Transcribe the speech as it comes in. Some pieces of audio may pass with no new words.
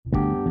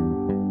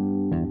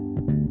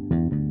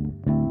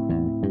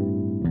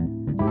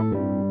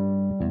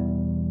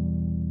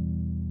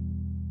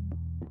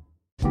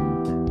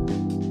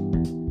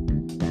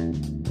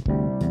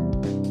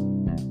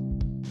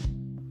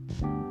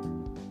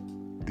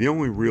The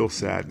only real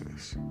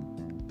sadness,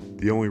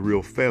 the only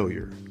real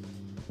failure,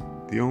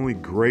 the only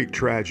great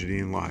tragedy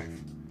in life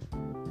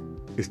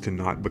is to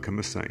not become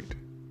a saint.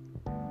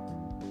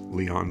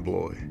 Leon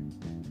Bloy.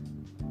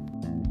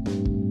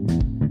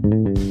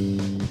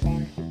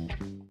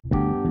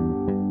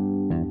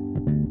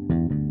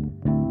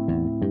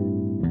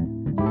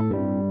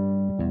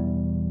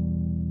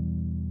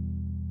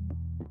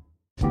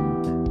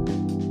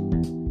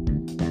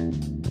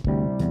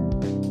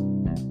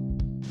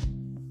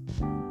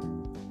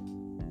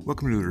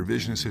 Welcome to the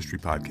Revisionist History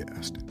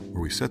Podcast,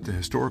 where we set the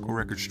historical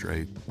record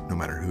straight, no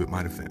matter who it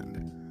might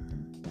offend.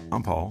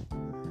 I'm Paul,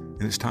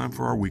 and it's time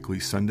for our weekly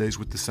Sundays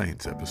with the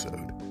Saints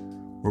episode,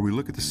 where we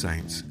look at the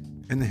saints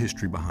and the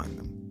history behind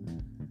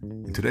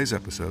them. In today's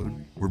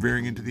episode, we're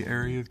veering into the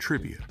area of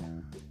trivia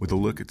with a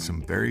look at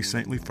some very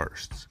saintly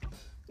firsts.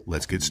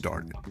 Let's get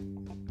started.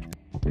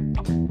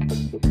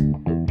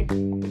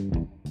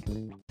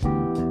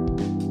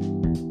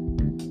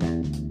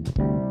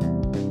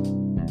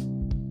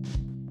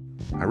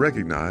 I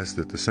recognize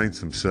that the saints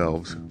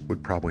themselves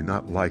would probably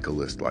not like a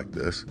list like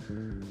this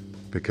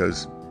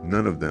because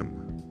none of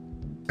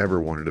them ever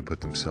wanted to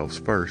put themselves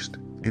first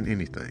in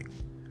anything.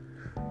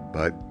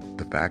 But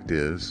the fact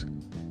is,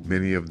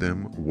 many of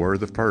them were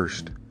the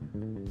first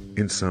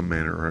in some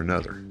manner or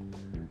another.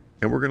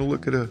 And we're going to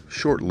look at a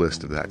short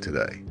list of that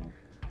today.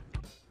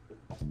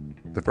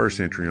 The first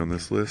entry on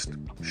this list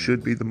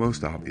should be the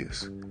most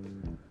obvious.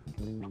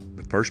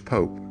 The first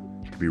pope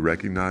to be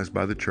recognized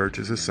by the church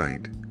as a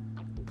saint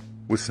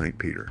was St.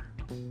 Peter.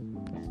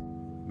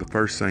 The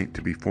first saint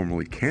to be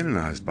formally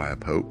canonized by a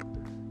pope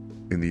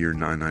in the year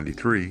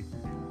 993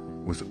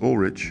 was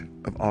Ulrich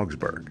of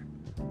Augsburg.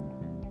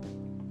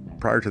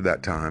 Prior to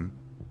that time,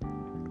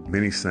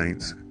 many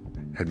saints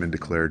had been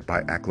declared by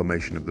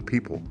acclamation of the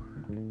people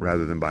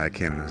rather than by a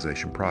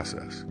canonization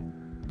process.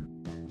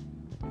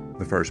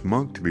 The first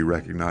monk to be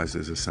recognized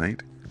as a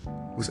saint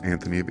was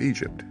Anthony of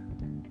Egypt.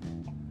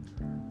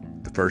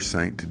 The first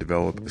saint to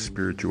develop a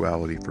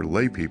spirituality for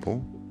lay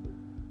people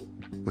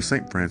was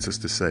St. Francis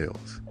de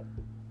Sales,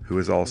 who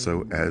is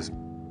also, as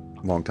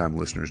longtime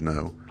listeners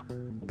know,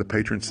 the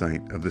patron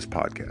saint of this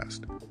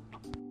podcast.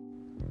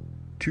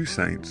 Two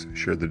saints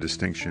share the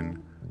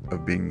distinction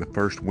of being the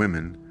first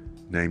women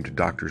named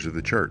doctors of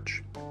the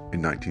church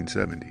in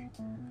 1970,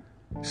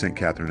 St.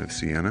 Catherine of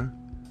Siena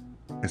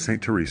and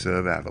St. Teresa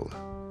of Avila.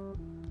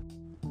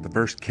 The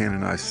first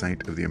canonized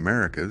saint of the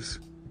Americas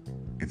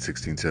in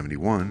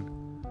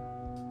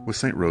 1671 was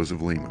St. Rose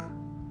of Lima.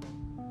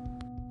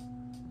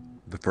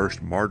 The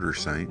first martyr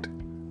saint,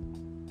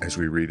 as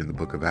we read in the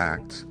book of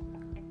Acts,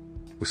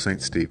 was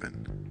St.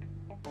 Stephen.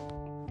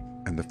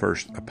 And the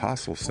first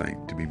apostle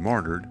saint to be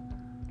martyred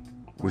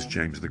was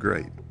James the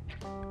Great,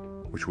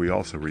 which we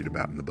also read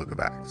about in the book of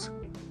Acts.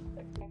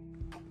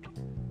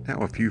 Now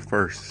a few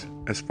firsts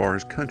as far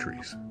as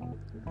countries.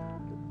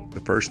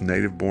 The first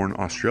native-born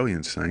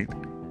Australian saint,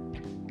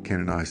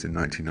 canonized in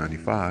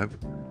 1995,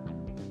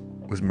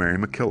 was Mary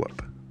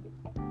MacKillop.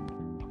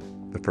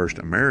 The first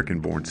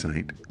American-born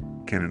saint,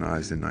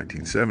 canonized in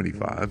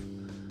 1975,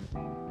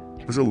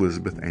 was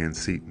Elizabeth Ann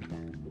Seton.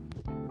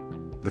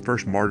 The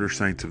first martyr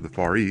saints of the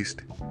Far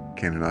East,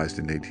 canonized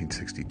in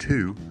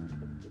 1862,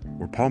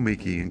 were Paul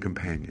Miki and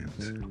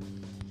companions.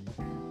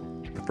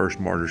 The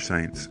first martyr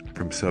saints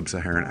from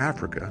sub-Saharan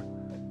Africa,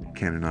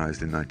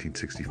 canonized in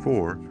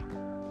 1964,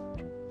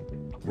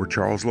 were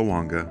Charles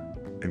Lwanga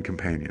and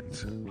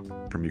companions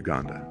from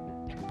Uganda.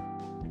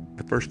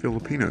 The first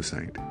Filipino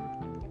saint,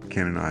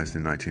 canonized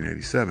in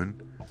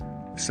 1987,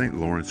 St.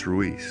 Lawrence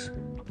Ruiz.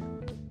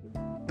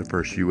 The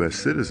first U.S.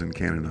 citizen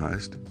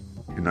canonized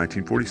in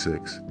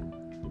 1946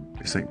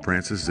 is St.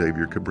 Francis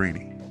Xavier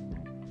Cabrini.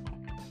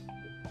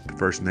 The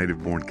first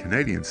native-born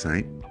Canadian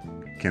saint,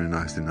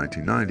 canonized in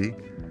 1990,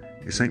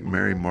 is St.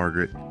 Mary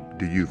Margaret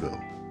de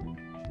Youville.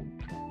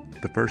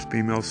 The first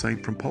female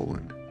saint from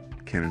Poland,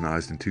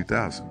 canonized in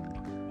 2000,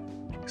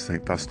 is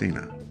St.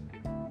 Faustina.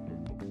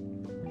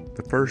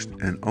 The first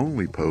and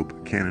only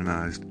pope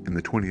canonized in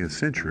the 20th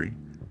century,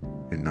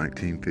 in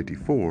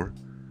 1954,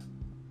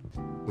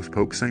 was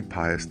Pope St.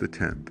 Pius X.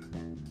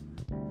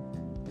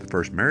 The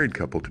first married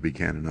couple to be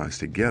canonized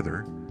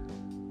together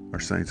are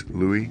Saints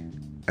Louis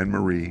and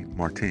Marie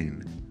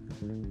Martin,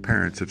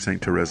 parents of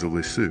St. Therese of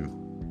Lisieux,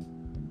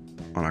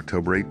 on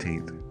October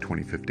 18,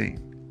 2015.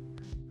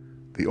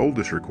 The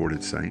oldest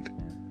recorded saint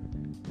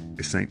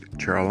is St.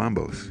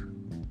 Charalambos,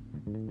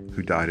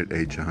 who died at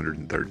age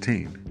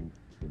 113,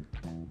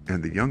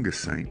 and the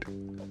youngest saint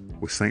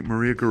was St.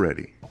 Maria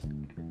Goretti,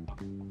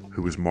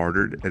 who was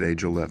martyred at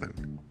age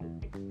 11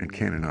 and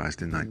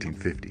canonized in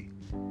 1950.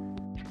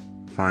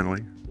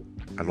 Finally,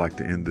 I'd like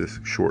to end this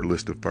short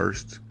list of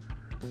firsts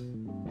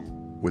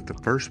with the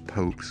first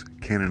popes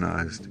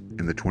canonized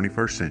in the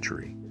 21st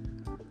century,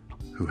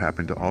 who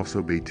happen to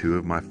also be two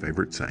of my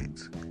favorite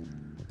saints,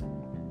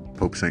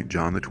 Pope St.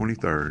 John the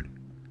 23rd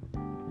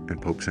and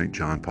Pope St.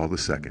 John Paul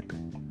II,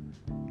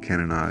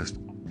 canonized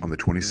on the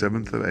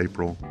 27th of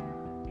April,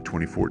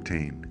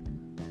 2014,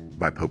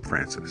 by Pope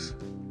Francis.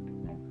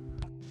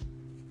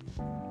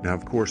 Now,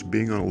 of course,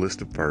 being on a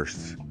list of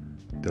firsts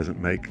doesn't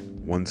make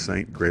one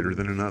saint greater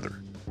than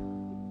another,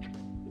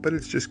 but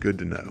it's just good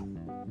to know.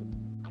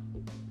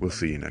 We'll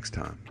see you next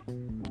time.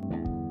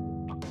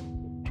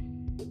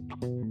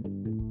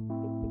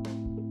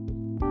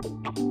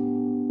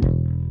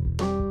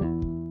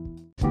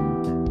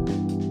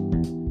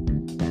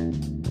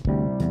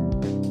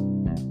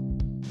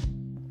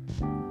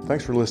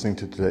 Thanks for listening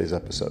to today's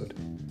episode.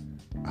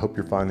 I hope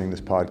you're finding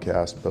this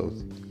podcast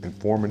both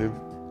informative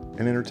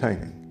and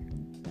entertaining.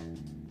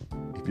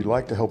 If you'd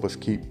like to help us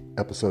keep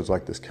episodes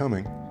like this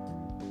coming,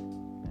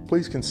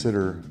 please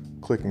consider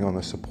clicking on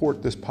the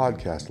Support This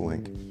Podcast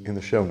link in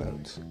the show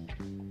notes.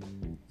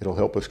 It'll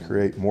help us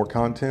create more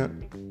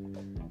content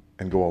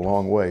and go a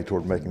long way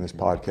toward making this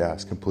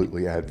podcast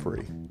completely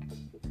ad-free.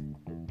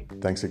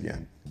 Thanks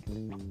again.